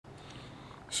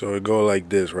So it go like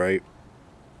this, right?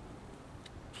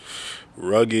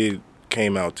 Rugged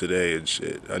came out today and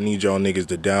shit. I need y'all niggas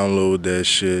to download that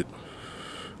shit.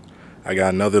 I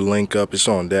got another link up. It's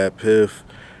on that Piff.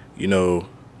 You know,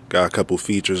 got a couple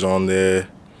features on there.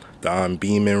 The I'm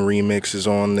Beamin' remix is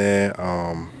on there.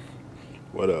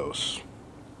 What else?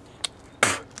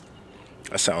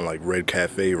 I sound like Red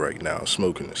Cafe right now,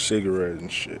 smoking a cigarette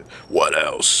and shit. What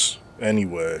else?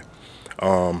 Anyway,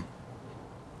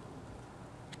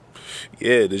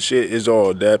 yeah, the shit is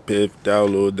all that Piff.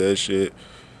 Download that shit.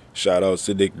 Shout outs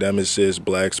to Dick Nemesis,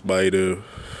 Black Spider,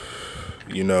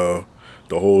 you know,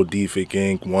 the whole Defik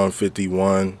Inc.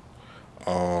 151.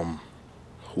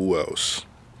 Who else?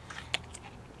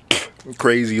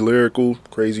 Crazy Lyrical.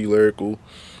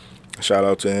 Shout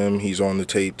out to him. He's on the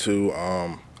tape too.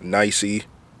 Nicey.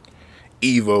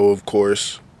 Evo, of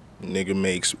course. Nigga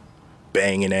makes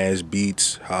banging ass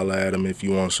beats. Holla at him if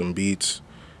you want some beats.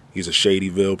 He's a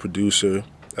Shadyville producer.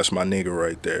 That's my nigga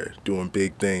right there, doing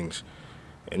big things.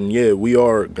 And yeah, we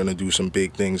are gonna do some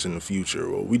big things in the future.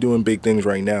 Well, we doing big things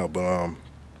right now, but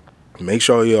make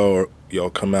sure y'all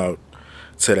come out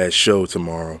to that show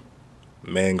tomorrow.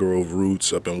 Mangrove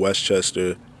Roots up in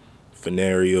Westchester.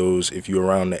 Fenarios. If you're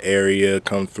around the area,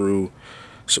 come through,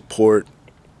 support,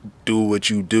 do what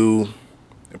you do.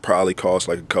 It probably costs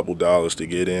like a couple dollars to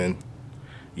get in.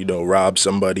 You know, rob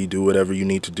somebody, do whatever you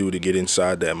need to do to get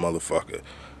inside that motherfucker.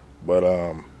 But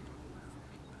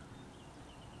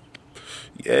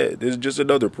yeah, this is just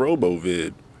another promo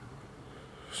vid.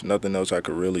 There's nothing else I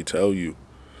could really tell you.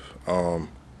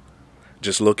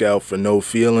 Just look out for No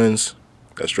Feelings.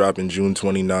 That's dropping June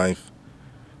 29th.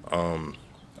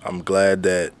 I'm glad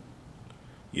that,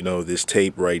 you know, this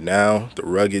tape right now, the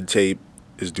Rugged tape,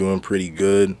 is doing pretty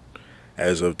good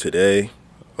as of today.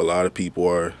 A lot of people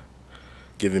are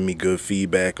giving me good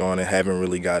feedback on it. Haven't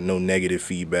really got no negative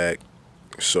feedback.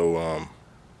 So,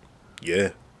 yeah.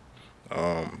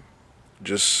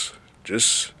 Just,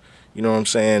 you know what I'm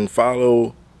saying?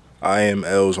 Follow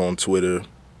IMLs on Twitter.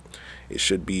 It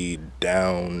should be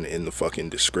down in the fucking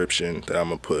description that I'm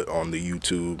gonna put on the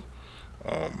YouTube.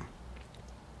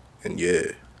 And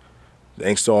yeah,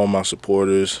 thanks to all my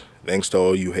supporters. Thanks to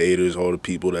all you haters, all the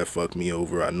people that fuck me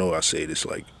over. I know I say this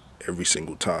like every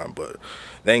single time, but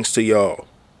thanks to y'all.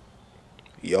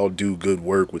 Y'all do good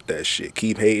work with that shit.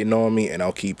 Keep hating on me and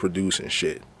I'll keep producing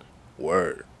shit.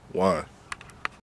 Word. One.